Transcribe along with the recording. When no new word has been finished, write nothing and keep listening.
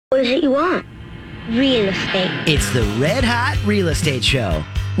is it you want? Real estate. It's the Red Hot Real Estate Show,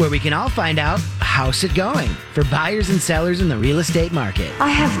 where we can all find out how's it going for buyers and sellers in the real estate market. I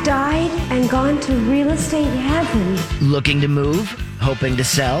have died and gone to real estate heaven. Looking to move? Hoping to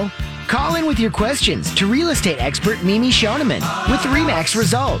sell? Call in with your questions to real estate expert Mimi Schoneman with RE/MAX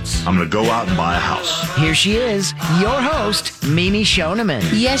Results. I'm going to go out and buy a house. Here she is, your host, Mimi Schoneman.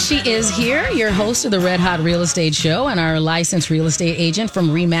 Yes, she is here, your host of the Red Hot Real Estate Show and our licensed real estate agent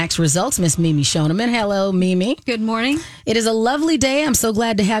from RE/MAX Results, Miss Mimi Schoneman. Hello, Mimi. Good morning. It is a lovely day. I'm so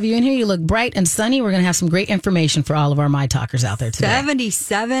glad to have you in here. You look bright and sunny. We're going to have some great information for all of our My Talkers out there today.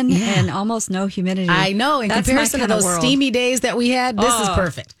 77 and almost no humidity. I know. In That's comparison to those world. Steamy days that we had, this is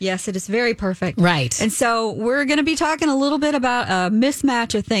perfect. Yes, it is very perfect. Right. And so we're going to be talking a little bit about a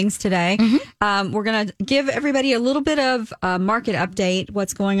mismatch of things today. We're going to give everybody a little bit of a market update,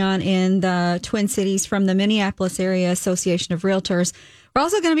 what's going on in the Twin Cities from the Minneapolis Area Association of Realtors. We're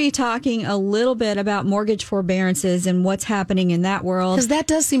also going to be talking a little bit about mortgage forbearances and what's happening in that world. Because that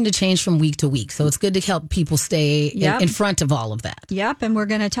does seem to change from week to week. So it's good to help people stay in front of all of that. Yep. And we're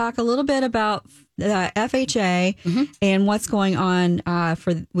going to talk a little bit about the FHA and what's going on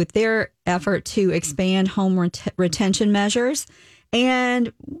with their effort to expand home retention measures.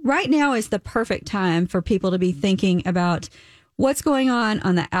 And right now is the perfect time for people to be thinking about what's going on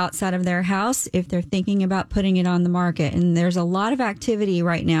the outside of their house if they're thinking about putting it on the market. And there's a lot of activity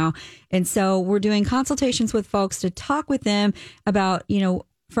right now. And so we're doing consultations with folks to talk with them about,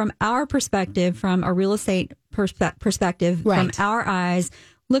 from our perspective, from a real estate perspective, from our eyes,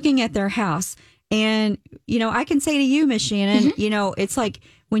 looking at their house. And, I can say to you, Miss Shannan, it's like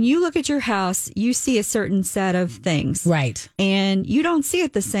when you look at your house, you see a certain set of things. Right. And you don't see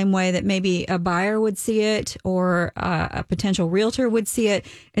it the same way that maybe a buyer would see it or a potential realtor would see it.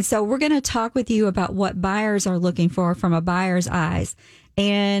 And so we're going to talk with you about what buyers are looking for from a buyer's eyes.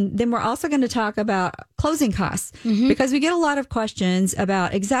 And then we're also going to talk about closing costs because we get a lot of questions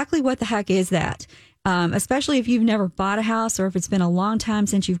about exactly what the heck is that, especially if you've never bought a house or if it's been a long time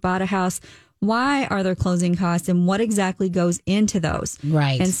since you've bought a house. Why are there closing costs and what exactly goes into those?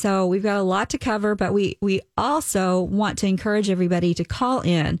 Right. And so we've got a lot to cover, but we also want to encourage everybody to call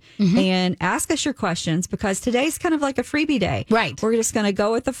in and ask us your questions because today's kind of like a freebie day. Right. We're just going to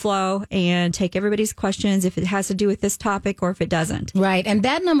go with the flow and take everybody's questions if it has to do with this topic or if it doesn't. Right. And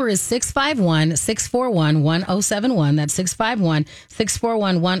that number is 651-641-1071. That's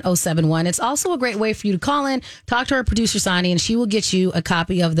 651-641-1071. It's also a great way for you to call in, talk to our producer, Sonny, and she will get you a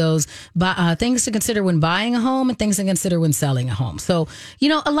copy of those things to consider when buying a home and things to consider when selling a home. So,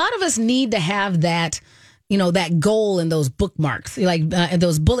 a lot of us need to have that, that goal and those bookmarks, like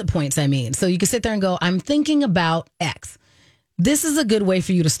those bullet points, I mean. So you can sit there and go, I'm thinking about X. This is a good way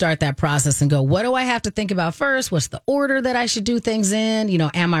for you to start that process and go, what do I have to think about first? What's the order that I should do things in?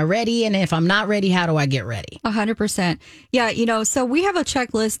 Am I ready? And if I'm not ready, how do I get ready? 100%. Yeah, so we have a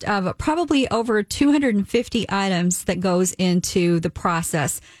checklist of probably over 250 items that goes into the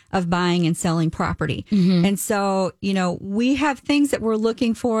process of buying and selling property. And so, we have things that we're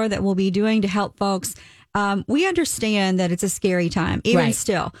looking for that we'll be doing to help folks. We understand that it's a scary time, even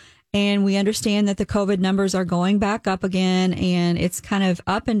still. And we understand that the COVID numbers are going back up again and it's kind of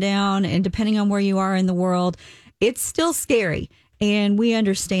up and down. And depending on where you are in the world, it's still scary. And we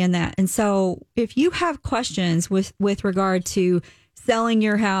understand that. And so if you have questions with regard to selling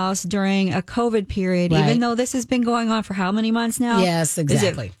your house during a COVID period, even though this has been going on for how many months now? Yes,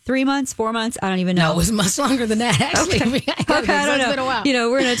 exactly. Is it 3 months, 4 months? I don't even know. No, it was much longer than that, actually. Okay, I don't know. It's been a while.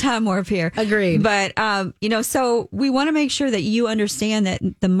 We're in a time warp here. Agreed. But, so we want to make sure that you understand that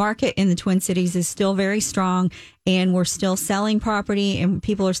the market in the Twin Cities is still very strong and we're still selling property and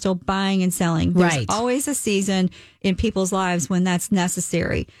people are still buying and selling. There's always a season in people's lives when that's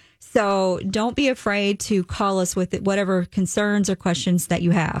necessary. So don't be afraid to call us with whatever concerns or questions that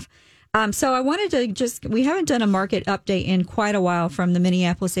you have. So I wanted to we haven't done a market update in quite a while from the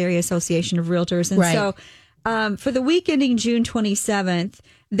Minneapolis Area Association of Realtors. And so for the week ending June 27th,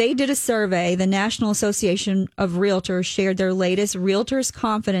 they did a survey. The National Association of Realtors shared their latest Realtors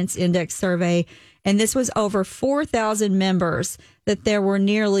Confidence Index survey. And this was over 4,000 members that there were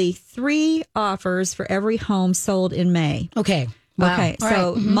nearly 3 offers for every home sold in May. Okay. Wow. Okay, All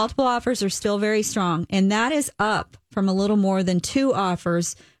so right. multiple offers are still very strong, and that is up from a little more than 2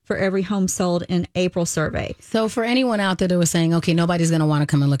 offers for every home sold in April survey. So for anyone out there that was saying, okay, nobody's going to want to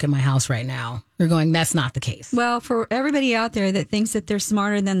come and look at my house right now, you're going, that's not the case. Well, for everybody out there that thinks that they're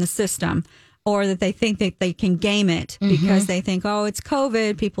smarter than the system or that they think that they can game it because they think, oh, it's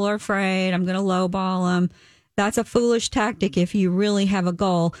COVID, people are afraid, I'm going to lowball them. that's a foolish tactic if you really have a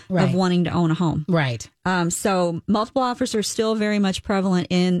goal of wanting to own a home. Right. So multiple offers are still very much prevalent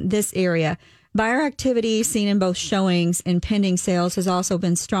in this area. Buyer activity seen in both showings and pending sales has also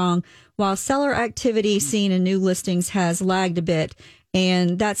been strong, while seller activity seen in new listings has lagged a bit.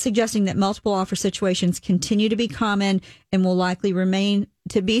 And that's suggesting that multiple offer situations continue to be common and will likely remain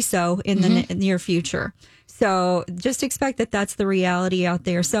to be so in the near future. So just expect that that's the reality out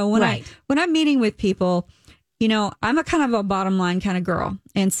there. So when I'm meeting with people, you know, I'm a kind of a bottom line kind of girl.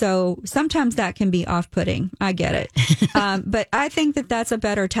 And so sometimes that can be off-putting. I get it. But I think that that's a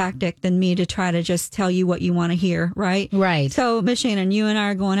better tactic than me to try to just tell you what you want to hear, right? Right. So, Ms. Shannan, you and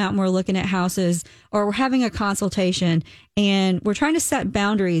I are going out and we're looking at houses, or we're having a consultation, and we're trying to set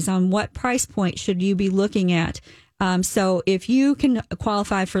boundaries on what price point should you be looking at. So if you can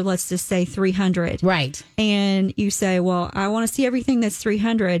qualify for, let's just say 300. Right. And you say, well, I want to see everything that's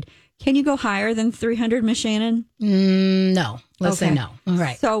 300. Can you go higher than 300, Ms. Shannan? No. Let's say no. All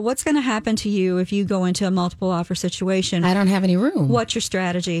right. So what's going to happen to you if you go into a multiple offer situation? I don't have any room. What's your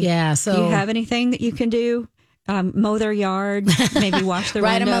strategy? Yeah. So do you have anything that you can do? Mow their yard, maybe wash their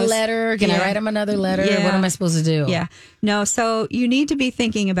write windows. them a letter. Can I write them another letter? Yeah. What am I supposed to do? Yeah. No. So you need to be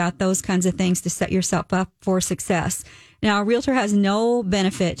thinking about those kinds of things to set yourself up for success. Now, a realtor has no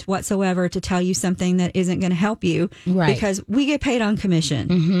benefit whatsoever to tell you something that isn't going to help you, right? Because we get paid on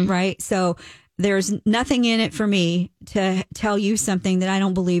commission, right? So there's nothing in it for me to tell you something that I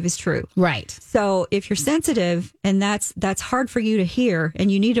don't believe is true. Right. So if you're sensitive and that's hard for you to hear,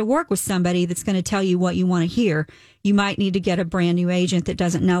 and you need to work with somebody that's going to tell you what you want to hear, you might need to get a brand new agent that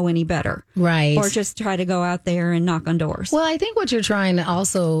doesn't know any better. Right. Or just try to go out there and knock on doors. Well, I think what you're trying to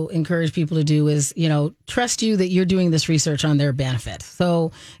also encourage people to do is, you know, trust you that you're doing this research on their benefit.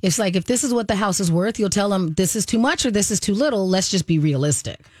 So it's like, if this is what the house is worth, you'll tell them this is too much or this is too little. Let's just be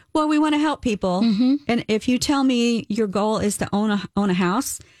realistic. Well, we want to help people. And if you tell me your goal is to own a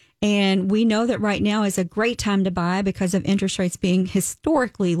house, and we know that right now is a great time to buy because of interest rates being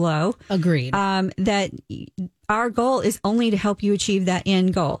historically low. Agreed. That our goal is only to help you achieve that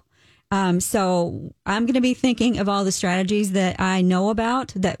end goal. So I'm going to be thinking of all the strategies that I know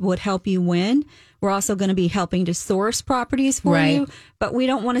about that would help you win. We're also going to be helping to source properties for you, but we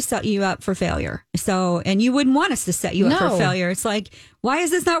don't want to set you up for failure. So, and you wouldn't want us to set you up for failure. It's like, why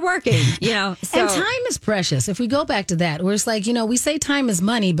is this not working? You know, and time is precious. If we go back to that, where it's like, you know, we say time is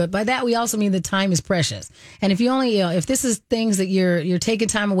money, but by that we also mean that time is precious. And if you only, you know, if this is things that you're taking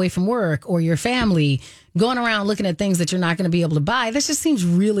time away from work or your family, going around looking at things that you're not going to be able to buy, this just seems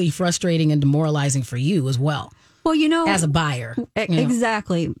really frustrating and demoralizing for you as well. Well, you know, as a buyer.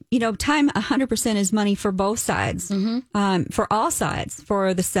 Exactly. You know, time 100% is money for both sides, for all sides,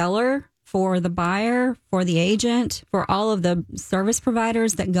 for the seller, for the buyer, for the agent, for all of the service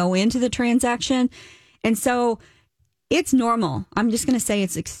providers that go into the transaction. And so it's normal. I'm just going to say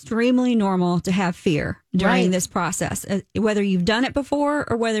it's extremely normal to have fear during this process, whether you've done it before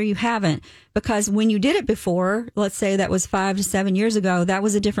or whether you haven't, because when you did it before, let's say that was 5 to 7 years ago, that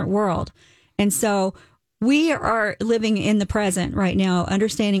was a different world. And so we are living in the present right now,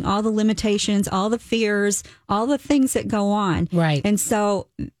 understanding all the limitations, all the fears, all the things that go on. Right. And so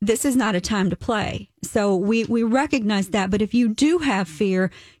this is not a time to play. So we recognize that. But if you do have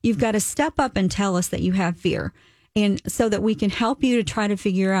fear, you've got to step up and tell us that you have fear. And so that we can help you to try to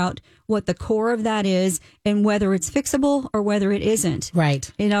figure out what the core of that is and whether it's fixable or whether it isn't. Right.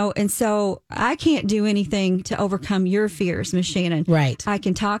 You know, and so I can't do anything to overcome your fears, Ms. Shannan. Right. I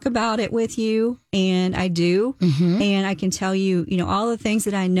can talk about it with you, and I do. And I can tell you, you know, all the things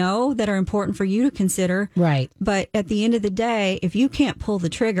that I know that are important for you to consider. Right. But at the end of the day, if you can't pull the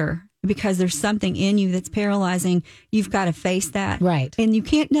trigger because there's something in you that's paralyzing, you've got to face that. Right. And you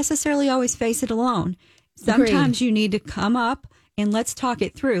can't necessarily always face it alone. Sometimes you need to come up and let's talk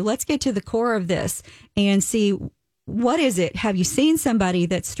it through. Let's get to the core of this and see, what is it? Have you seen somebody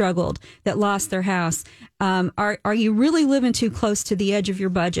that struggled, that lost their house? Are you really living too close to the edge of your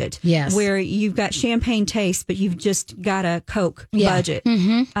budget? Yes. Where you've got champagne taste, but you've just got a Coke budget.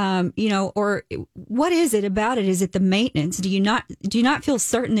 You know, or what is it about it? Is it the maintenance? Do you not feel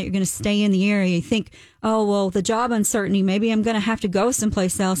certain that you're going to stay in the area? You think, oh, well, the job uncertainty, maybe I'm going to have to go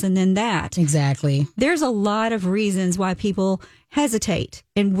someplace else, and then that. Exactly. There's a lot of reasons why people hesitate,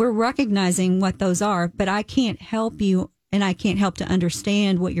 and we're recognizing what those are, but I can't help you, and I can't help to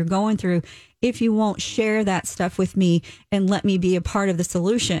understand what you're going through if you won't share that stuff with me and let me be a part of the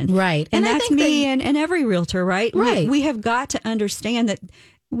solution. Right. And that's me and every realtor, right? Right. We have got to understand that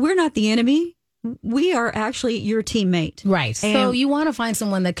we're not the enemy. We are actually your teammate. Right. And so you want to find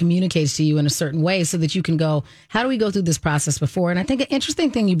someone that communicates to you in a certain way so that you can go, how do we go through this process before? And I think an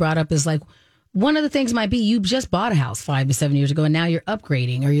interesting thing you brought up is like, one of the things might be you just bought a house 5 to 7 years ago and now you're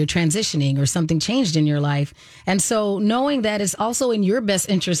upgrading or you're transitioning or something changed in your life. And so knowing that it's also in your best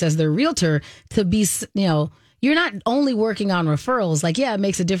interest as their realtor to be, you're not only working on referrals. Like, yeah, it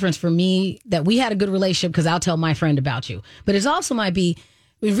makes a difference for me that we had a good relationship because I'll tell my friend about you. But it also might be,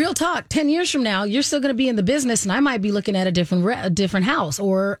 real talk, 10 years from now, you're still going to be in the business and I might be looking at a different house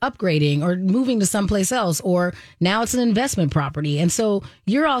or upgrading or moving to someplace else, or now it's an investment property. And so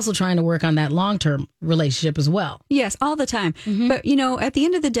you're also trying to work on that long-term relationship as well. Yes, all the time. Mm-hmm. But, at the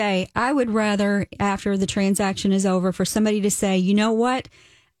end of the day, I would rather, after the transaction is over, for somebody to say, you know what?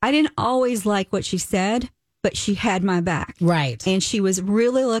 I didn't always like what she said, but she had my back. Right. And she was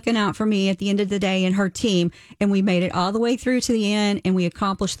really looking out for me at the end of the day and her team. And we made it all the way through to the end and we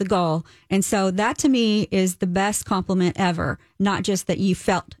accomplished the goal. And so that to me is the best compliment ever. Not just that you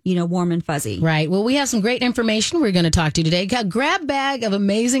felt, warm and fuzzy. Right. Well, we have some great information we're going to talk to you today. Got a grab bag of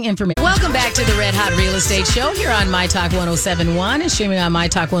amazing information. Welcome back to the Red Hot Real Estate Show here on My Talk 1071 and streaming on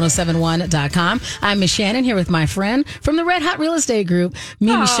MyTalk1071.com. I'm Miss Shannan here with my friend from the Red Hot Real Estate Group,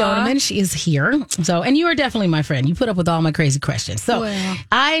 Mimi Schoneman. She is here. So, and you are definitely my friend. You put up with all my crazy questions. So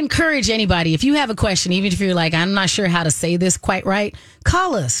I encourage anybody, if you have a question, even if you're like, I'm not sure how to say this quite right,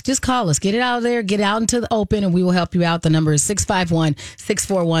 call us. Just call us. Get it out of there. Get out into the open and we will help you out. The number is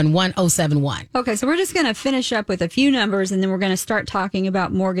 651-641-1071. Okay, so we're just going to finish up with a few numbers and then we're going to start talking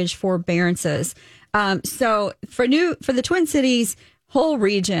about mortgage forbearances. So for the Twin Cities whole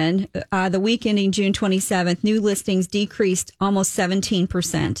region, the week ending June 27th, new listings decreased almost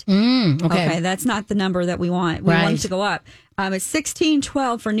 17%. Okay, that's not the number that we want. We want it to go up. It's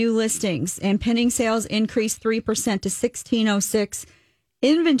 1612 for new listings, and pending sales increased 3% to 1606.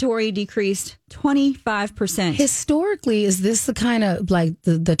 Inventory decreased 25%. Historically, is this the kind of like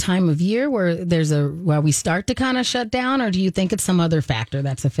the time of year where where we start to kind of shut down, or do you think it's some other factor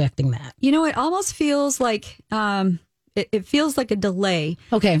that's affecting that? It almost feels like it feels like a delay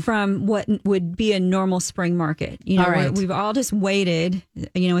from what would be a normal spring market. We've all just waited,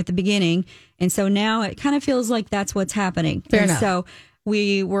 at the beginning. And so now it kind of feels like that's what's happening. Fair enough. So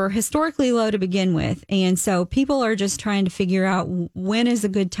we were historically low to begin with. And so people are just trying to figure out when is a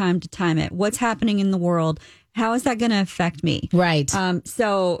good time to time it. What's happening in the world? How is that going to affect me? Right.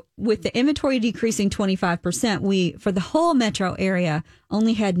 So with the inventory decreasing 25%, we, for the whole metro area,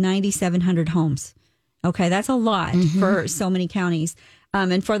 only had 9,700 homes. Okay, that's a lot for so many counties.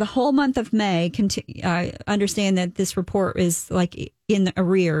 And for the whole month of May, understand that this report is like in the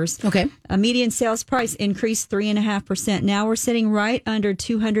arrears. Okay. A median sales price increased 3.5%. Now we're sitting right under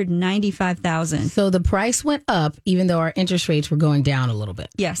 $295,000. So the price went up, even though our interest rates were going down a little bit.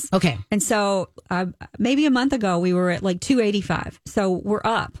 Yes. Okay. And so maybe a month ago we were at like 285. So we're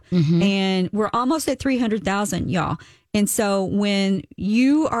up, and we're almost at 300,000, y'all. And so when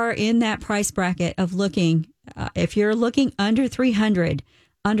you are in that price bracket of looking, if you're looking under 300,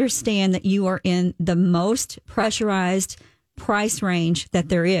 understand that you are in the most pressurized price range that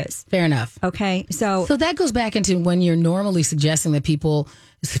there is. Fair enough. Okay. So that goes back into when you're normally suggesting that people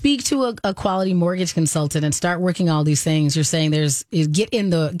speak to a quality mortgage consultant and start working all these things. You're saying get in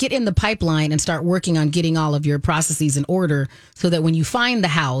the pipeline and start working on getting all of your processes in order so that when you find the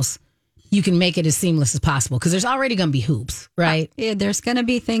house, you can make it as seamless as possible, because there's already going to be hoops, right? Yeah, there's going to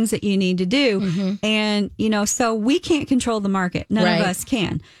be things that you need to do. And, so we can't control the market. None of us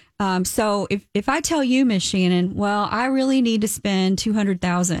can. So if I tell you, Miss Shannan, well, I really need to spend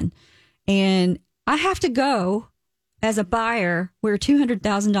 $200,000 and I have to go as a buyer where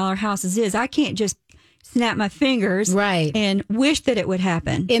 $200,000 houses is, I can't just snap my fingers and wish that it would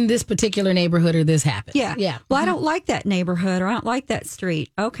happen in this particular neighborhood, or this happens. Yeah. Well, I don't like that neighborhood, or I don't like that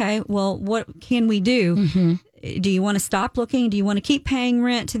street. Okay. Well, what can we do? Do you want to stop looking? Do you want to keep paying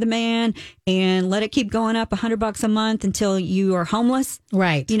rent to the man and let it keep going up $100 a month until you are homeless?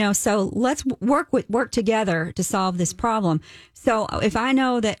 Right. So let's work together to solve this problem. So if I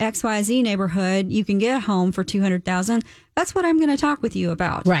know that XYZ neighborhood, you can get a home for $200,000, that's what I'm going to talk with you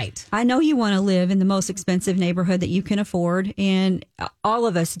about. Right. I know you want to live in the most expensive neighborhood that you can afford, and all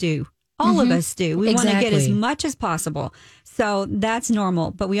of us do. All of us do. We want to get as much as possible. So that's normal.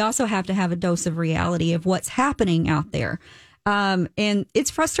 But we also have to have a dose of reality of what's happening out there. And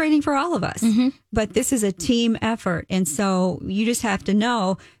it's frustrating for all of us. But this is a team effort. And so you just have to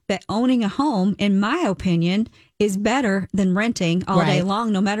know that owning a home, in my opinion, is better than renting all day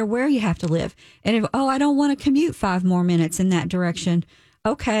long, no matter where you have to live. And if, I don't want to commute 5 more minutes in that direction.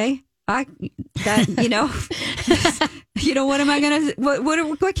 Okay. What am I going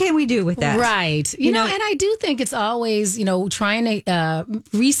to, what can we do with that? Right. You know, and I do think it's always, trying to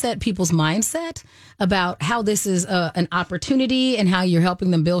reset people's mindset about how this is an opportunity and how you're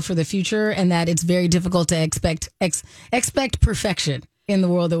helping them build for the future, and that it's very difficult to expect perfection in the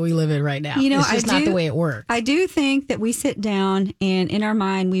world that we live in right now. It's just not the way it works. I do think that we sit down and in our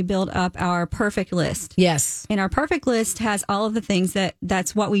mind, we build up our perfect list. Yes. And our perfect list has all of the things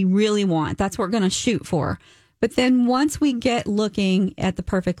that's what we really want. That's what we're going to shoot for. But then once we get looking at the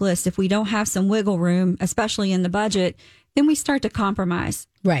perfect list, if we don't have some wiggle room, especially in the budget, then we start to compromise.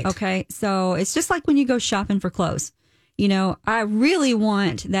 Right. Okay. So it's just like when you go shopping for clothes. I really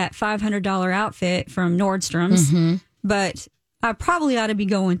want that $500 outfit from Nordstrom's, but I probably ought to be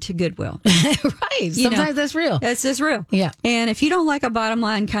going to Goodwill. Right. Sometimes that's real. That's just real. Yeah. And if you don't like a bottom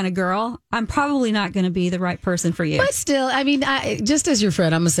line kind of girl, I'm probably not going to be the right person for you. But still, I mean, just as your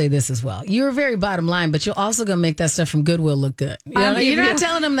friend, I'm going to say this as well. You're very bottom line, but you're also going to make that stuff from Goodwill look good. You're not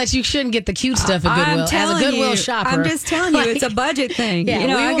telling them that you shouldn't get the cute stuff at Goodwill. As a Goodwill shopper. I'm just telling you, it's a budget thing. Yeah,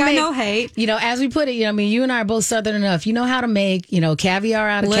 I got no hate. As we put it, you and I are both Southern enough. You know how to make, caviar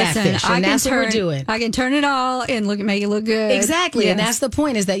out of catfish. And that's what we're doing. I can turn it all and make it look good. Exactly. Yes. And that's the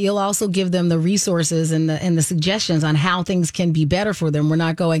point, is that you'll also give them the resources and the suggestions on how things can be better for them. We're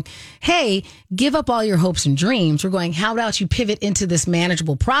not going, hey, give up all your hopes and dreams. We're going, how about you pivot into this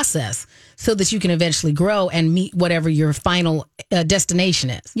manageable process so that you can eventually grow and meet whatever your final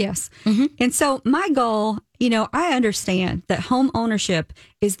destination is. Yes. Mm-hmm. And so my goal, I understand that home ownership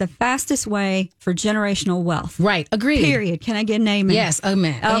is the fastest way for generational wealth. Right. Agreed. Period. Can I get an amen? Yes.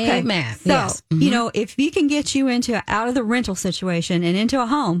 Amen. Okay. Amen. So, yes. If we can get you out of the rental situation and into a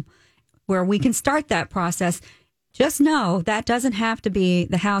home where we can start that process, just know that doesn't have to be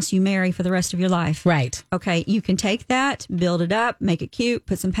the house you marry for the rest of your life. Right. Okay. You can take that, build it up, make it cute,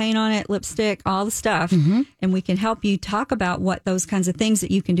 put some paint on it, lipstick, all the stuff. And we can help you talk about what those kinds of things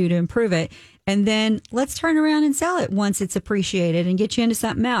that you can do to improve it. And then let's turn around and sell it once it's appreciated and get you into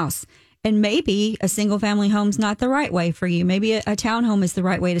something else. And maybe a single family home's not the right way for you. Maybe a townhome is the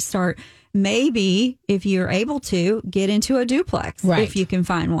right way to start. Maybe if you're able to get into a duplex, if you can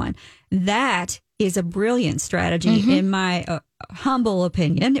find one. That is a brilliant strategy in my humble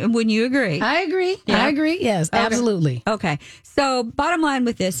opinion. Wouldn't you agree? I agree. Yeah. I agree. Yes, okay. Absolutely. Okay. So bottom line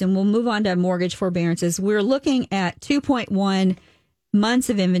with this, and we'll move on to mortgage forbearances, we're looking at 2.1 months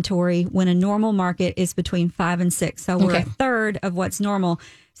of inventory when a normal market is between 5 and 6. So we're a third of what's normal.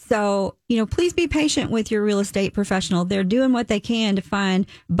 So, please be patient with your real estate professional. They're doing what they can to find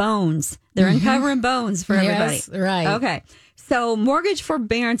bones. They're uncovering bones for everybody. Yes, right. Okay. So mortgage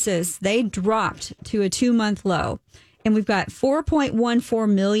forbearances, they dropped to a 2-month low. And we've got 4.14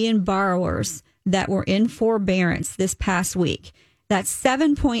 million borrowers that were in forbearance this past week. That's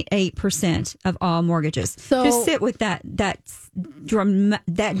 7.8% of all mortgages. So just sit with that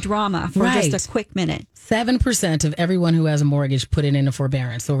drama for just a quick minute. 7% of everyone who has a mortgage put it into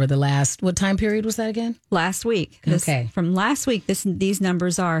forbearance over the last, what time period was that again? Last week. Okay. From last week, these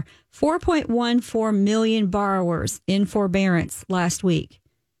numbers are 4.14 million borrowers in forbearance last week.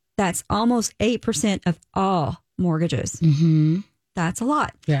 That's almost 8% of all mortgages. Mm-hmm. That's a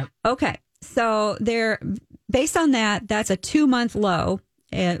lot. Yeah. Okay. So based on that, that's a 2-month low,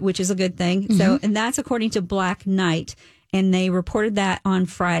 which is a good thing. Mm-hmm. So, and that's according to Black Knight, and they reported that on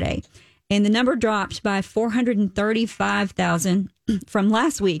Friday. And the number dropped by 435,000 from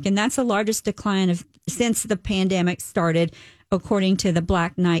last week, and that's the largest decline since the pandemic started, according to the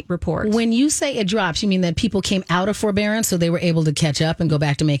Black Knight report. When you say it drops, you mean that people came out of forbearance, so they were able to catch up and go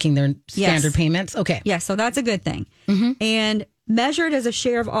back to making their standard payments? Okay. Yeah, so that's a good thing. Mm-hmm. And measured as a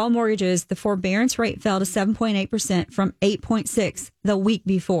share of all mortgages, the forbearance rate fell to 7.8% from 8.6% the week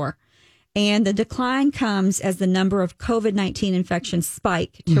before. And the decline comes as the number of COVID-19 infections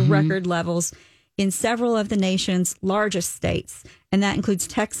spike to record levels in several of the nation's largest states. And that includes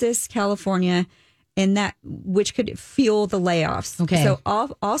Texas, California, and that which could fuel the layoffs. Okay. So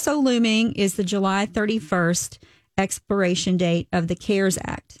also looming is the July 31st expiration date of the CARES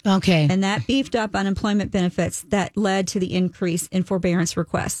Act. Okay. And that beefed up unemployment benefits that led to the increase in forbearance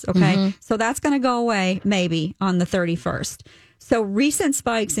requests. Okay. So that's going to go away maybe on the 31st. So recent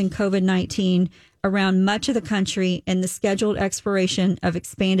spikes in COVID-19 around much of the country and the scheduled expiration of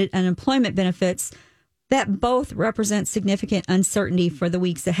expanded unemployment benefits, that both represent significant uncertainty for the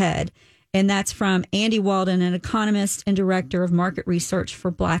weeks ahead. And that's from Andy Walden, an economist and director of market research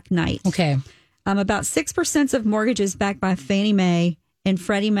for Black Knight. Okay. About 6% of mortgages backed by Fannie Mae and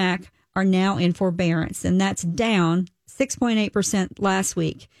Freddie Mac are now in forbearance, and that's down 6.8% last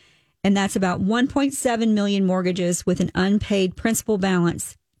week. And that's about 1.7 million mortgages with an unpaid principal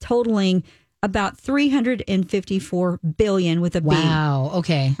balance totaling about $354 billion with a B. Wow.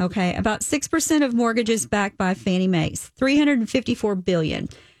 Okay. Okay. About 6% of mortgages backed by Fannie Mae's, $354 billion.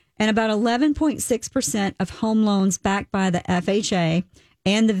 And about 11.6% of home loans backed by the FHA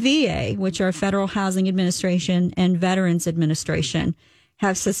and the VA, which are Federal Housing Administration and Veterans Administration,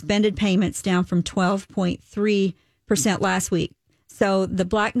 have suspended payments down from 12.3% last week. So the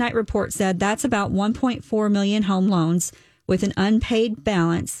Black Knight report said that's about 1.4 million home loans with an unpaid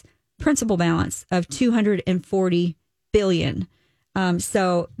principal balance of $240 billion.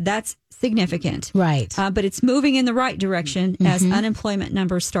 So that's significant. Right. But it's moving in the right direction as unemployment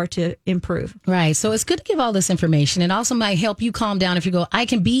numbers start to improve. Right. So it's good to give all this information. It also might help you calm down if you go, I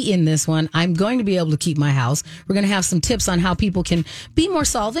can be in this one. I'm going to be able to keep my house. We're going to have some tips on how people can be more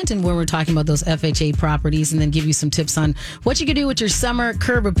solvent. And when we're talking about those FHA properties, and then give you some tips on what you can do with your summer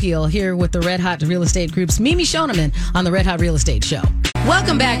curb appeal here with the Red Hot Real Estate Group's Mimi Schoneman on the Red Hot Real Estate Show.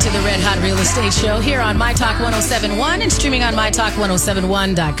 Welcome back to the Red Hot Real Estate Show here on My Talk 1071 and streaming on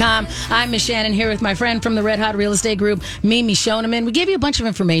MyTalk1071.com. I'm Miss Shannan here with my friend from the Red Hot Real Estate Group, Mimi Schoneman. We gave you a bunch of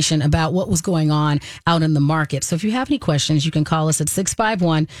information about what was going on out in the market. So if you have any questions, you can call us at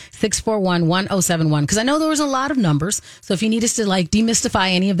 651-641-1071 because I know there was a lot of numbers. So if you need us to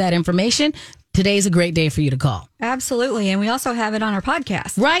demystify any of that information, today's a great day for you to call. Absolutely. And we also have it on our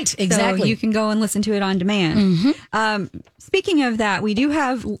podcast. Right, exactly. So you can go and listen to it on demand. Speaking of that, we do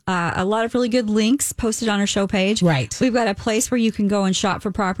have a lot of really good links posted on our show page. Right. We've got a place where you can go and shop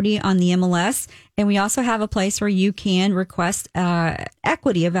for property on the MLS. And we also have a place where you can request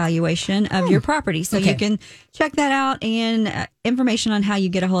equity evaluation of your property. So you can check that out and information on how you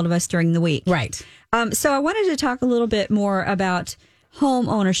get a hold of us during the week. Right. So I wanted to talk a little bit more about home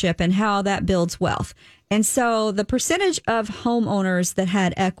ownership and how that builds wealth. And so the percentage of homeowners that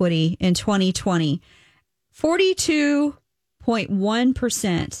had equity in 2020,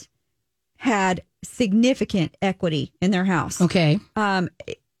 42.1% had significant equity in their house. Okay.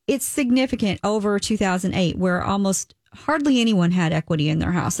 It's significant over 2008, where almost hardly anyone had equity in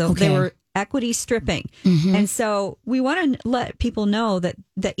their house. So they were equity stripping. And so we want to let people know that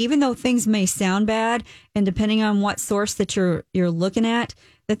even though things may sound bad, and depending on what source that you're looking at,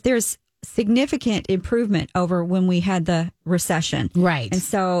 that there's significant improvement over when we had the recession. Right. And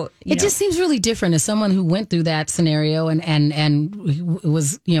so it just seems really different as someone who went through that scenario and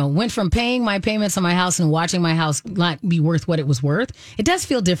was, went from paying my payments on my house and watching my house not be worth what it was worth. It does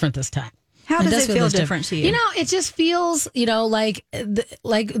feel different this time. How does it feel different to you? It just feels, like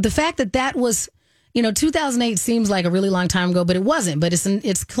the fact that was, 2008 seems like a really long time ago, but it wasn't. But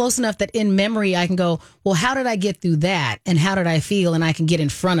it's close enough that in memory I can go, well, how did I get through that? And how did I feel? And I can get in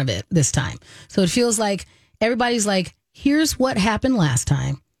front of it this time. So it feels like everybody's like, here's what happened last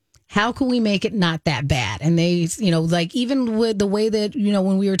time. How can we make it not that bad? And they, even with the way that,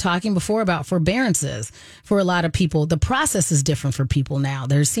 when we were talking before about forbearances for a lot of people, the process is different for people now.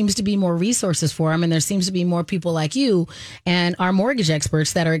 There seems to be more resources for them. And there seems to be more people like you and our mortgage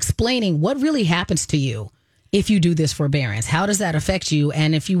experts that are explaining what really happens to you if you do this forbearance. How does that affect you?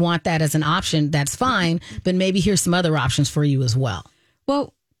 And if you want that as an option, that's fine. But maybe here's some other options for you as well.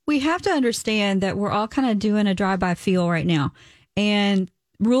 Well, we have to understand that we're all kind of doing a drive-by feel right now. And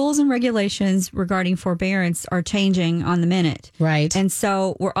rules and regulations regarding forbearance are changing on the minute. Right. And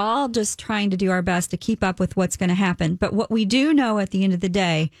so we're all just trying to do our best to keep up with what's going to happen. But what we do know at the end of the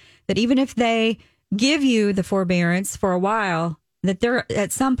day, that even if they give you the forbearance for a while, that they're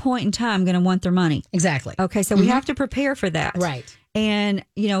at some point in time going to want their money. Exactly. Okay. So we have to prepare for that. Right. And,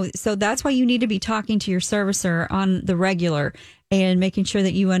 so that's why you need to be talking to your servicer on the regular and making sure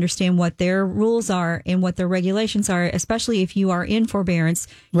that you understand what their rules are and what their regulations are, especially if you are in forbearance.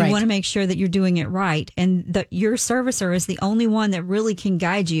 You want to make sure that you're doing it right and that your servicer is the only one that really can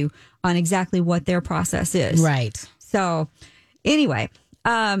guide you on exactly what their process is. Right. So anyway,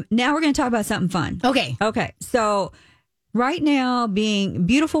 now we're going to talk about something fun. Okay. So right now being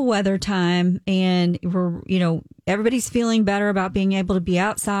beautiful weather time and we're, everybody's feeling better about being able to be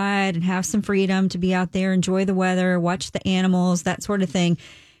outside and have some freedom to be out there, enjoy the weather, watch the animals, that sort of thing.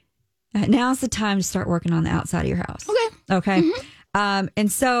 Now's the time to start working on the outside of your house. Okay.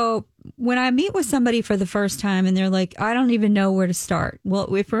 And so when I meet with somebody for the first time and they're like, I don't even know where to start.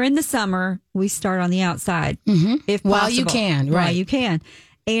 Well, if we're in the summer, we start on the outside. If possible. While you can. Right. While you can.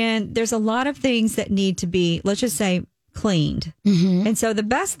 And there's a lot of things that need to be, let's just say, cleaned. And so the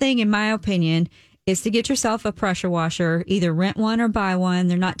best thing, in my opinion, is to get yourself a pressure washer, either rent one or buy one.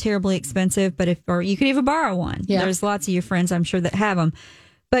 They're not terribly expensive, or you can even borrow one. Yeah. There's lots of your friends, I'm sure, that have them.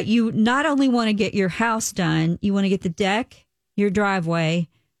 But you not only want to get your house done, you want to get the deck, your driveway,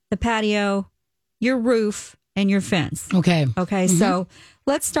 the patio, your roof, and your fence. Okay. Okay. So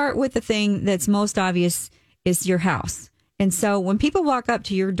let's start with the thing that's most obvious is your house. And so when people walk up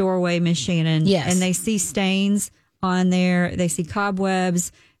to your doorway, Miss Shannan, yes, and they see stains on there, they see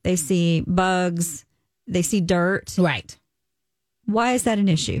cobwebs, they see bugs, they see dirt. Right. Why is that an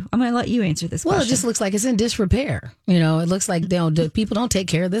issue? I'm going to let you answer this question. Well, it just looks like it's in disrepair. It looks like people don't take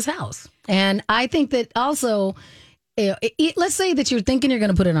care of this house. And I think that also, let's say that you're thinking you're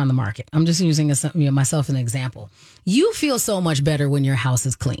going to put it on the market. I'm just using myself as an example. You feel so much better when your house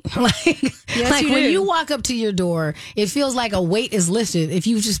is clean. When you walk up to your door, it feels like a weight is lifted if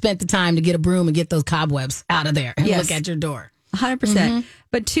you've just spent the time to get a broom and get those cobwebs out of there and look at your door. 100%.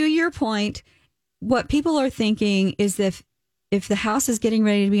 But to your point, what people are thinking is if the house is getting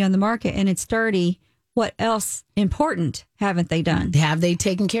ready to be on the market and it's dirty, what else important haven't they done? Have they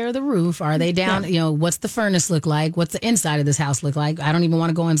taken care of the roof? Are they down? Yeah. What's the furnace look like? What's the inside of this house look like? I don't even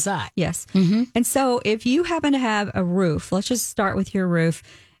want to go inside. Yes. Mm-hmm. And so if you happen to have a roof, let's just start with your roof,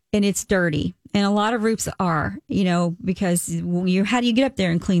 and it's dirty. And a lot of roofs are, because how do you get up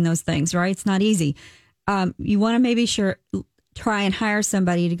there and clean those things, right? It's not easy. You want to maybe try and hire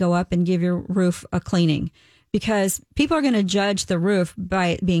somebody to go up and give your roof a cleaning. Because people are going to judge the roof by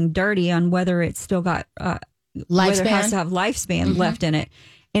it being dirty on whether it's still got whether it has to have lifespan left in it.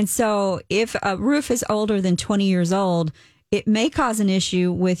 And so if a roof is older than 20 years old, it may cause an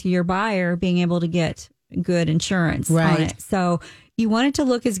issue with your buyer being able to get good insurance on it. So you want it to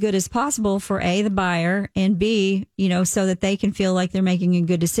look as good as possible for A, the buyer, and B, so that they can feel like they're making a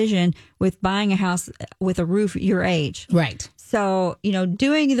good decision with buying a house with a roof your age. Right. So,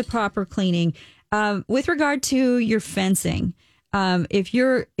 doing the proper cleaning. With regard to your fencing, if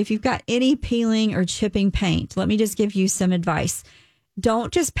you've got any peeling or chipping paint, let me just give you some advice.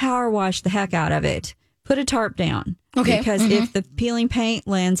 Don't just power wash the heck out of it. Put a tarp down. Okay. Because if the peeling paint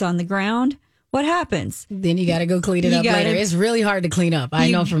lands on the ground, what happens? Then you got to go clean it up later. It's really hard to clean up.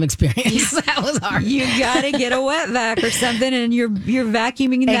 I know from experience. That was hard. You got to get a wet vac or something, and you're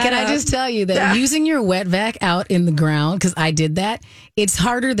vacuuming that. And can I just tell you that using your wet vac out in the ground, because I did that, it's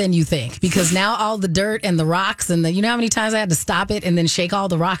harder than you think, because now all the dirt and the rocks and how many times I had to stop it and then shake all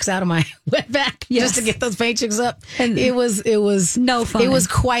the rocks out of my wet vac just to get those paint chips up. And it was no fun. It was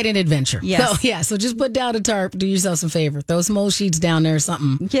quite an adventure. Yes. So just put down a tarp. Do yourself some favor. Throw some old sheets down there or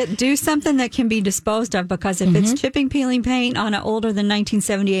something. Do something that can be disposed of, because if it's chipping, peeling paint on an older than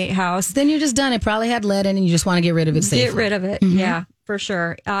 1978 house, then you're just done. It probably had lead in, and you just want to get rid of it safely. Get rid of it. Yeah, for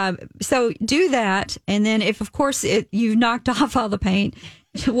sure. So do that, and then if of course you've knocked off all the paint,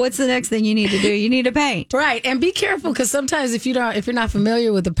 what's the next thing you need to do? You need to paint. Right. And be careful, because sometimes if you're not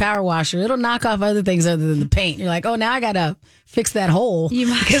familiar with the power washer, it'll knock off other things other than the paint. You're like, oh, now I got to fix that hole. You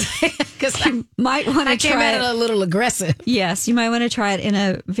might, because I might want to try it a little aggressive. Yes, you might want to try it in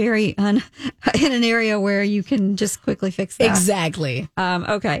a very in an area where you can just quickly fix that. Exactly.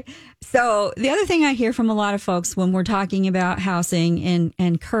 Okay. So the other thing I hear from a lot of folks when we're talking about housing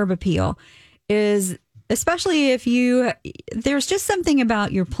and curb appeal is, especially if there's just something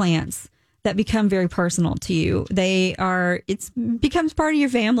about your plants that become very personal to you. It becomes part of your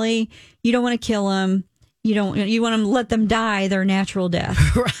family. You don't want to kill them. You want to let them die their natural death.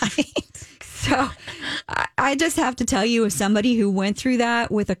 Right. So I just have to tell you, as somebody who went through that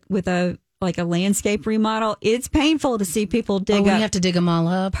with a landscape remodel, it's painful to see people dig up. You have to dig them all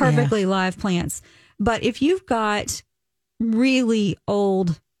up. Perfectly live plants. But if you've got really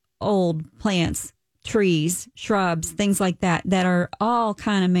old plants, trees, shrubs, things like that are all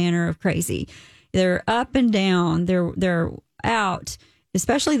kind of manner of crazy. They're up and down. They're out,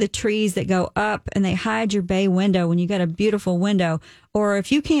 especially the trees that go up and they hide your bay window when you got a beautiful window. Or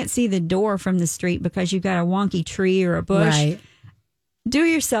if you can't see the door from the street because you've got a wonky tree or a bush, right. Do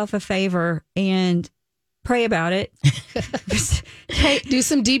yourself a favor and pray about it. Do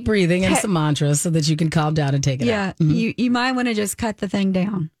some deep breathing and some mantras so that you can calm down and take it out. Yeah, you might want to just cut the thing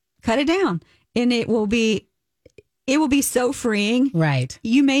down. Cut it down. And it will be so freeing. Right.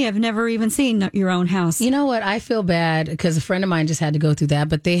 You may have never even seen your own house. You know what? I feel bad because a friend of mine just had to go through that,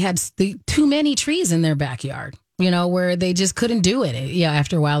 but they had too many trees in their backyard, where they just couldn't do it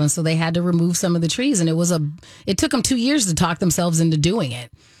after a while. And so they had to remove some of the trees. And it took them 2 years to talk themselves into doing it.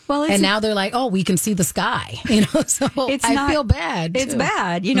 Well, and now they're like, oh, we can see the sky, so I feel bad. It's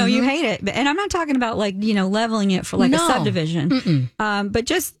bad. You hate it. And I'm not talking about leveling it for a subdivision. But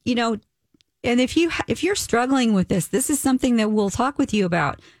just, and if you're struggling with this is something that we'll talk with you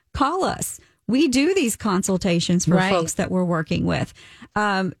about. Call us. We do these consultations for folks that we're working with.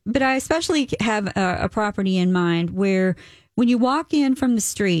 But I especially have a property in mind where when you walk in from the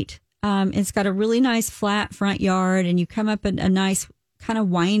street, it's got a really nice flat front yard, and you come up a nice kind of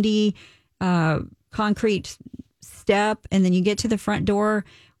windy concrete step, and then you get to the front door.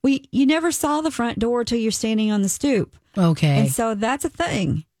 You never saw the front door till you're standing on the stoop. Okay. And so that's a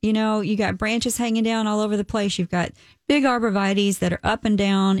thing. You know, you got branches hanging down all over the place. You've got big arborvitaes that are up and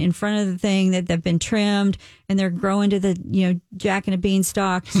down in front of the thing that they've been trimmed, and they're growing to the, jack and a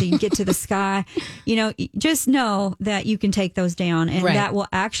beanstalk so you get to the sky. Just know that you can take those down, and that will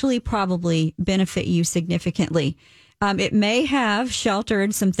actually probably benefit you significantly. It may have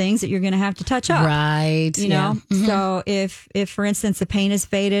sheltered some things that you're going to have to touch up. Right. So if for instance, the paint is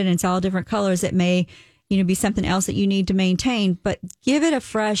faded and it's all different colors, it may be something else that you need to maintain, but give it a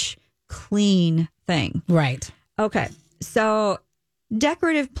fresh, clean thing. Right. Okay. So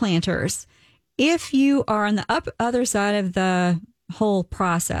decorative planters, if you are on the other side of the whole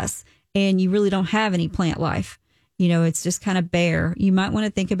process and you really don't have any plant life, it's just kind of bare, you might want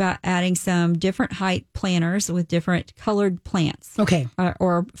to think about adding some different height planters with different colored plants. Okay.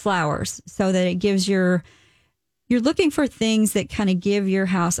 Or flowers, so that it gives you're looking for things that kind of give your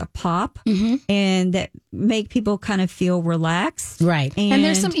house a pop and that make people kind of feel relaxed. Right. And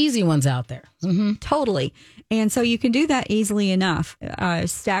there's some easy ones out there. Totally. And so you can do that easily enough.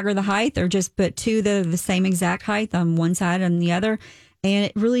 Stagger the height, or just put two the same exact height on one side and the other. And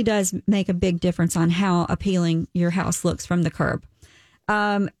it really does make a big difference on how appealing your house looks from the curb.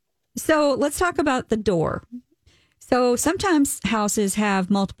 So let's talk about the door. So sometimes houses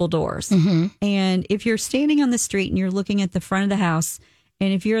have multiple doors. And if you're standing on the street and you're looking at the front of the house,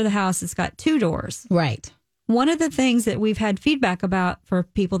 and if you're the house, it's got two doors. Right. One of the things that we've had feedback about for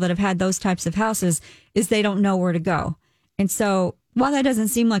people that have had those types of houses is they don't know where to go. And so while that doesn't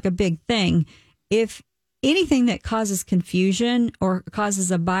seem like a big thing, if anything that causes confusion or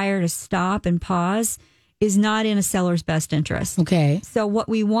causes a buyer to stop and pause is not in a seller's best interest. Okay. So what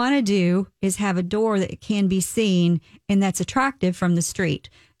we want to do is have a door that can be seen and that's attractive from the street.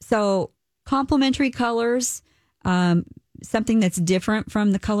 So complementary colors, something that's different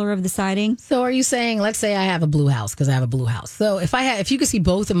from the color of the siding. So are you saying, let's say I have a blue house, because I have a blue house. So if you could see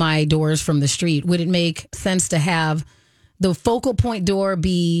both of my doors from the street, would it make sense to have the focal point door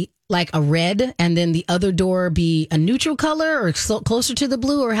be like a red and then the other door be a neutral color or closer to the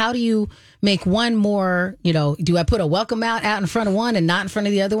blue? Or how do you make one more, do I put a welcome out in front of one and not in front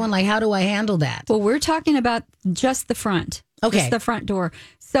of the other one? Like, how do I handle that? Well, we're talking about just the front. Okay. Just the front door.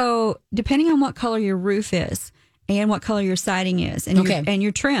 So depending on what color your roof is and what color your siding is and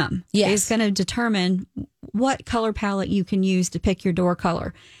your trim is going to determine what color palette you can use to pick your door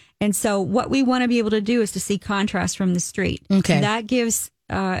color. And so what we want to be able to do is to see contrast from the street. Okay. That gives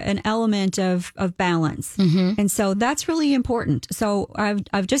an element of balance. And so that's really important. So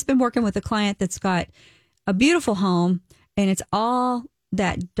I've just been working with a client that's got a beautiful home, and it's all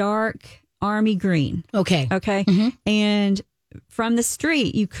that dark army green. Okay. And from the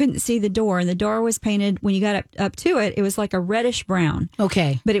street, you couldn't see the door, and the door was painted, when you got up to it, it was like a reddish brown.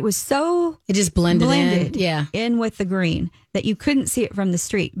 Okay. But it was so it just blended in. In with the green that you couldn't see it from the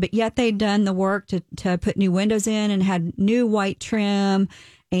street. But yet they'd done the work to put new windows in and had new white trim,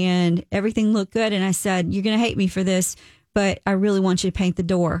 and everything looked good. And I said, you're going to hate me for this, but I really want you to paint the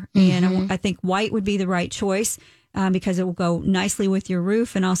door. And I think white would be the right choice. Because it will go nicely with your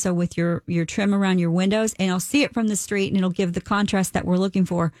roof and also with your trim around your windows. And I'll see it from the street, and it'll give the contrast that we're looking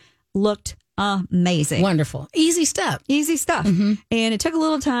for. Looked amazing. Wonderful. Easy stuff. And it took a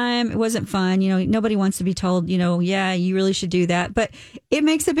little time. It wasn't fun. Nobody wants to be told, yeah, you really should do that. But it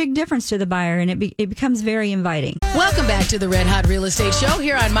makes a big difference to the buyer, and it becomes very inviting. Welcome back to the Red Hot Real Estate Show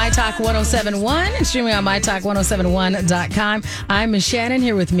here on My Talk 1071 and streaming on MyTalk1071.com. I'm Ms. Shannan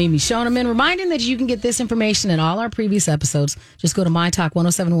here with Mimi Schoneman, reminding that you can get this information in all our previous episodes. Just go to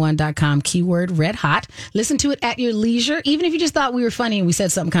MyTalk1071.com, keyword Red Hot. Listen to it at your leisure, even if you just thought we were funny and we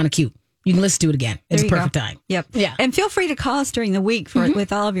said something kind of cute. You can listen to it again. It's a perfect time. Yep. Yeah. And feel free to call us during the week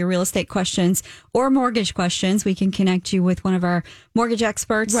with all of your real estate questions or mortgage questions. We can connect you with one of our mortgage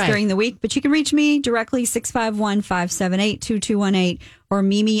experts during the week. But you can reach me directly, 651-578-2218, or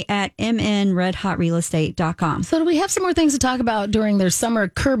Mimi at mnredhotrealestate.com. So do we have some more things to talk about during their summer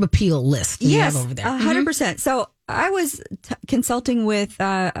curb appeal list you have over there? 100%. So I was consulting with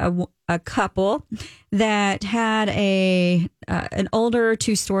a couple that had an older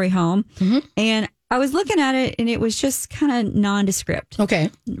 2-story home, and I was looking at it, and it was just kind of nondescript.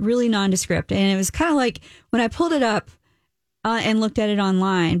 Okay. Really nondescript. And it was kind of like when I pulled it up and looked at it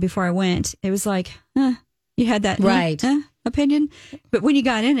online before I went, it was like, you had that opinion. But when you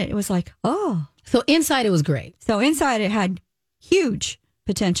got in it, it was like, oh. So inside it was great. So inside it had huge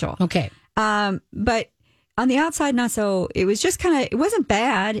potential. Okay. But On the outside, not so. It was just it wasn't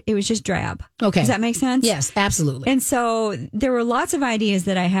bad. It was just drab. Okay. Does that make sense? Yes, absolutely. And so there were lots of ideas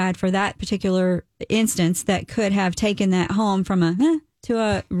that I had for that particular instance that could have taken that home from a to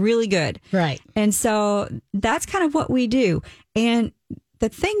a really good. Right. And so that's kind of what we do. And the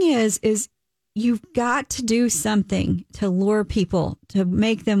thing is you've got to do something to lure people, to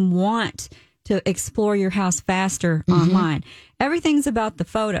make them want to explore your house faster online. Everything's about the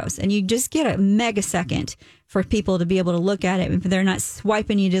photos, and you just get a megasecond for people to be able to look at it if they're not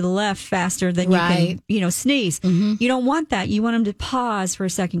swiping you to the left faster than you can, sneeze. You don't want that. You want them to pause for a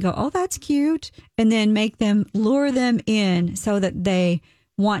second, go, oh, that's cute, and then lure them in so that they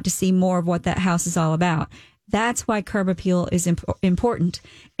want to see more of what that house is all about. That's why curb appeal is important.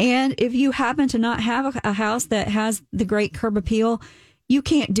 And if you happen to not have a house that has the great curb appeal, you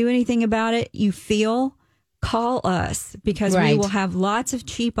can't do anything about it. Call us, because we will have lots of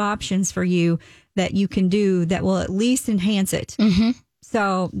cheap options for you that you can do that will at least enhance it.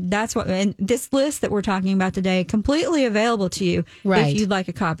 So that's and this list that we're talking about today, completely available to you if you'd like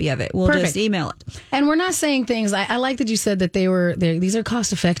a copy of it. We'll just email it. And we're not saying things, I like that you said that these are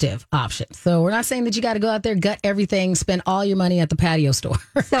cost effective options. So we're not saying that you got to go out there, gut everything, spend all your money at the patio store.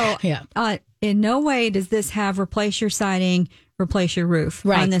 So in no way does this have replace your siding, replace your roof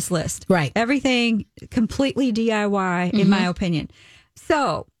on this list. Right. Everything completely DIY, in my opinion.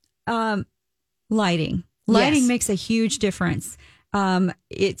 So lighting makes a huge difference.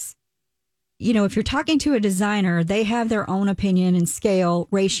 It's, if you're talking to a designer, they have their own opinion and scale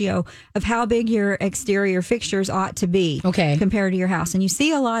ratio of how big your exterior fixtures ought to be compared to your house. And you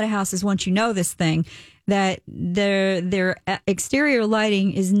see a lot of houses, once you know this thing, that their exterior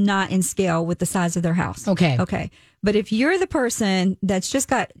lighting is not in scale with the size of their house. Okay. But if you're the person that's just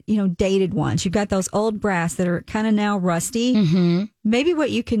got, dated ones, you've got those old brass that are kind of now rusty, maybe what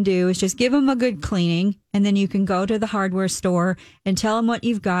you can do is just give them a good cleaning, and then you can go to the hardware store and tell them what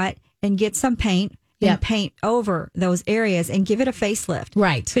you've got and get some paint and paint over those areas and give it a facelift.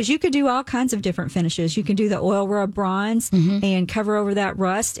 Right. Because you could do all kinds of different finishes. You can do the oil rub bronze and cover over that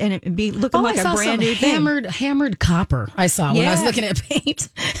rust, and it be looking like a brand new thing. Hammered copper I saw when I was looking at paint.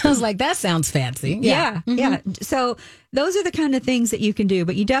 I was like, that sounds fancy. Yeah. So those are the kind of things that you can do,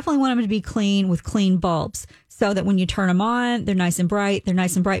 but you definitely want them to be clean with clean bulbs so that when you turn them on, they're nice and bright. They're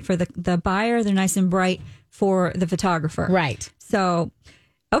nice and bright for the buyer. They're nice and bright for the photographer. Right. So...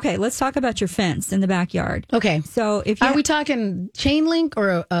 okay, let's talk about your fence in the backyard. Okay. So are we talking chain link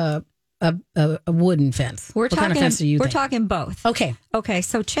or a wooden fence? What kind of fence do you think? We're talking both. Okay,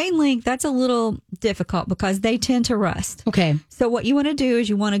 so chain link, that's a little difficult because they tend to rust. Okay. So what you want to do is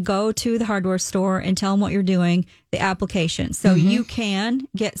you want to go to the hardware store and tell them what you're doing, the application. So you can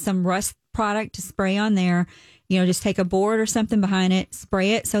get some rust product to spray on there. Just take a board or something behind it,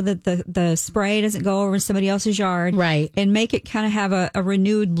 spray it so that the spray doesn't go over somebody else's yard. Right. And make it kind of have a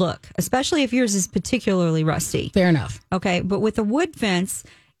renewed look, especially if yours is particularly rusty. Fair enough. Okay. But with a wood fence,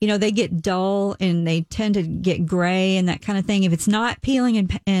 they get dull and they tend to get gray and that kind of thing. If it's not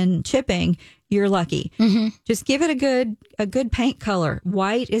peeling and chipping, you're lucky. Just give it a good paint color.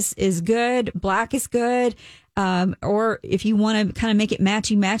 White is good. Black is good. Or if you want to kind of make it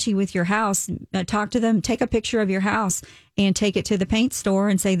matchy with your house, talk to them, take a picture of your house and take it to the paint store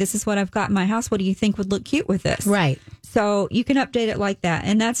and say, this is what I've got in my house. What do you think would look cute with this? Right. So you can update it like that.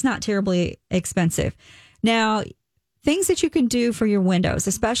 And that's not terribly expensive. Now, things that you can do for your windows,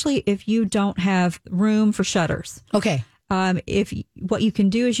 especially if you don't have room for shutters. Okay. What you can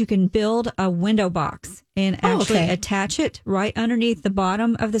do is you can build a window box and actually attach it right underneath the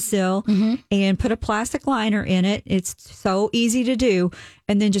bottom of the sill and put a plastic liner in it. It's so easy to do.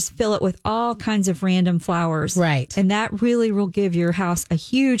 And then just fill it with all kinds of random flowers. Right. And that really will give your house a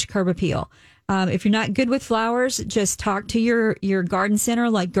huge curb appeal. If you're not good with flowers, just talk to your garden center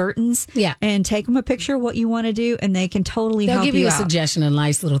like Gerton's and take them a picture of what you want to do, and they can totally help you out. They'll give you a suggestion and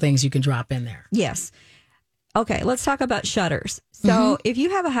nice little things you can drop in there. Yes. Okay, let's talk about shutters. So if you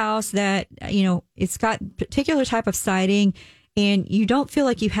have a house that, it's got particular type of siding and you don't feel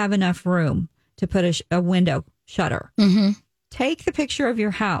like you have enough room to put a window shutter, take the picture of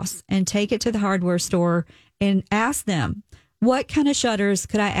your house and take it to the hardware store and ask them, what kind of shutters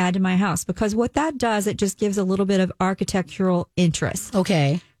could I add to my house? Because what that does, it just gives a little bit of architectural interest.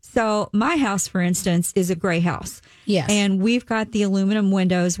 Okay. So my house, for instance, is a gray house. Yes. And we've got the aluminum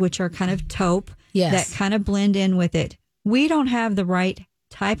windows, which are kind of taupe. Yes. That kind of blend in with it. We don't have the right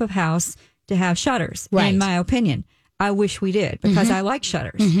type of house to have shutters, in my opinion. I wish we did because I like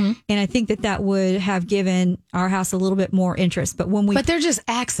shutters. And I think that would have given our house a little bit more interest. But they're just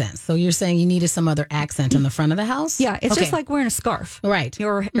accents. So you're saying you needed some other accent on the front of the house? Yeah, it's just like wearing a scarf. Right.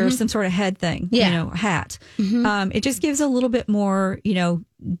 Or some sort of head thing, hat. It just gives a little bit more,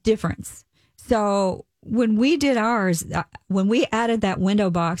 difference. So when we did ours, when we added that window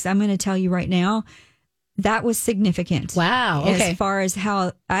box, I'm going to tell you right now, that was significant. Wow. Okay. As far as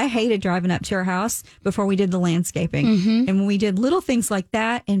how I hated driving up to our house before we did the landscaping. And when we did little things like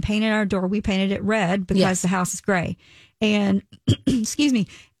that and painted our door, we painted it red because the house is gray. And excuse me.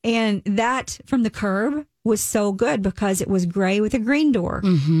 And that from the curb was so good because it was gray with a green door.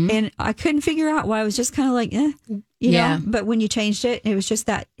 And I couldn't figure out why. I was just kind of like, you know, but when you changed it, it was just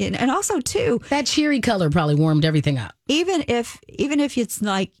that. And also too, that cheery color probably warmed everything up. Even if it's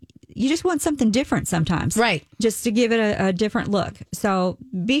like, you just want something different sometimes. Right. Just to give it a different look. So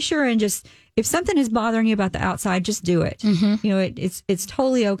be sure and just, if something is bothering you about the outside, just do it. It's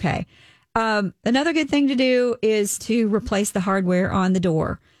totally okay. Another good thing to do is to replace the hardware on the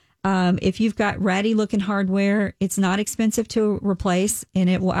door. If you've got ratty looking hardware, it's not expensive to replace and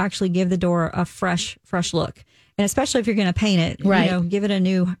it will actually give the door a fresh look. And especially if you're going to paint it, give it a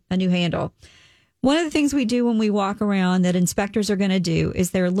new handle. One of the things we do when we walk around that inspectors are going to do is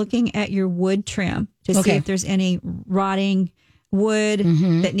they're looking at your wood trim to see if there's any rotting wood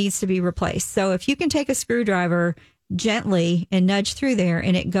that needs to be replaced. So if you can take a screwdriver gently and nudge through there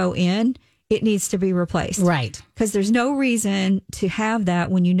and it go in, it needs to be replaced. Right. Because there's no reason to have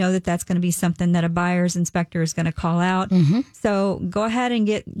that when you know that that's going to be something that a buyer's inspector is going to call out. So go ahead and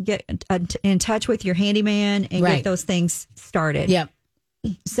get in touch with your handyman and get those things started. Yep.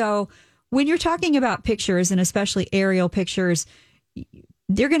 So when you're talking about pictures and especially aerial pictures,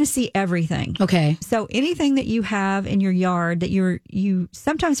 they're going to see everything. Okay. So anything that you have in your yard that you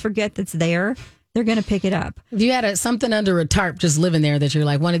sometimes forget that's there, they're going to pick it up. If you had something under a tarp just living there that you're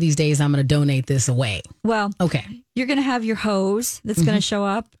like, one of these days I'm going to donate this away. Well, okay. You're going to have your hose that's going to show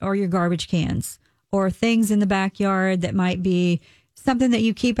up or your garbage cans or things in the backyard that might be something that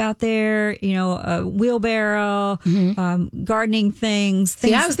you keep out there, a wheelbarrow, gardening things.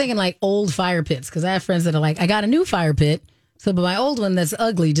 See, I was thinking like old fire pits because I have friends that are like, I got a new fire pit. So, but my old one that's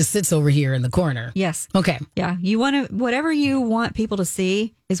ugly just sits over here in the corner. Yes. Okay. Yeah. You want to, whatever you want people to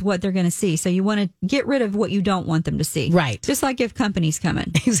see is what they're going to see. So you want to get rid of what you don't want them to see. Right. Just like if company's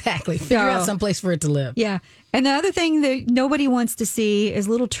coming. Exactly. Figure out some place for it to live. Yeah. And the other thing that nobody wants to see is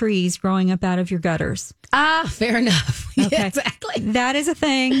little trees growing up out of your gutters. Ah, fair enough. Okay. Yeah, exactly. That is a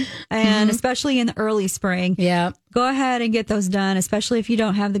thing. And especially in the early spring. Yeah. Go ahead and get those done, especially if you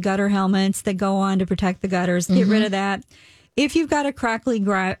don't have the gutter helmets that go on to protect the gutters. Get rid of that. If you've got a crackly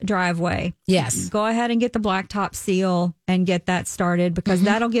driveway, yes, go ahead and get the blacktop seal and get that started because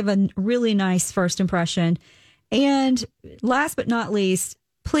that'll give a really nice first impression. And last but not least,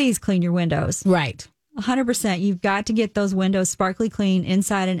 please clean your windows. Right. 100%. You've got to get those windows sparkly clean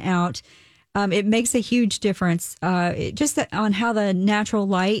inside and out. It makes a huge difference just on how the natural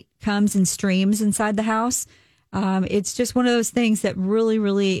light comes and streams inside the house. It's just one of those things that really,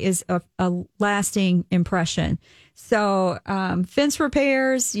 really is a lasting impression. So fence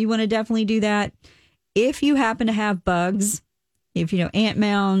repairs, you want to definitely do that. If you happen to have bugs, if ant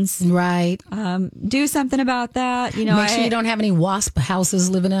mounds, right, do something about that. Make sure you don't have any wasp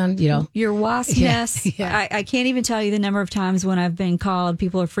houses living on, your wasp nest. Yeah. I can't even tell you the number of times when I've been called.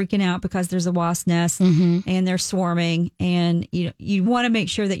 People are freaking out because there's a wasp nest and they're swarming, and you want to make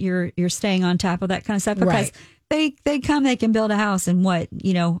sure that you're staying on top of that kind of stuff because they can build a house in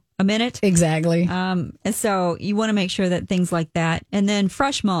a minute. Exactly. And so you want to make sure that things like that. And then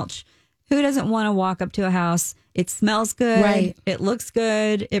fresh mulch. Who doesn't want to walk up to a house? It smells good. Right. It looks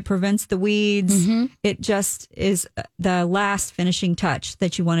good. It prevents the weeds. It just is the last finishing touch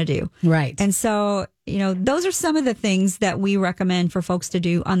that you want to do. Right. And so, those are some of the things that we recommend for folks to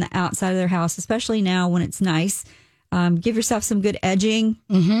do on the outside of their house, especially now when it's nice. Give yourself some good edging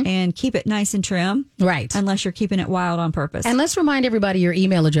and keep it nice and trim. Right. Unless you're keeping it wild on purpose. And let's remind everybody your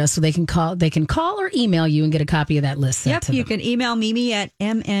email address so they can call or email you and get a copy of that list. Yep. You can email Mimi at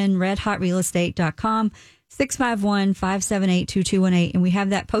mnredhotrealestate.com, 651-578-2218. And we have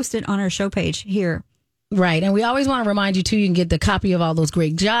that posted on our show page here. Right. And we always want to remind you, too, you can get the copy of all those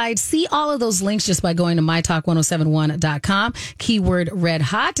great guides. See all of those links just by going to mytalk1071.com, keyword red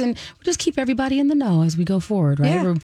hot. And we'll just keep everybody in the know as we go forward, right? Yeah.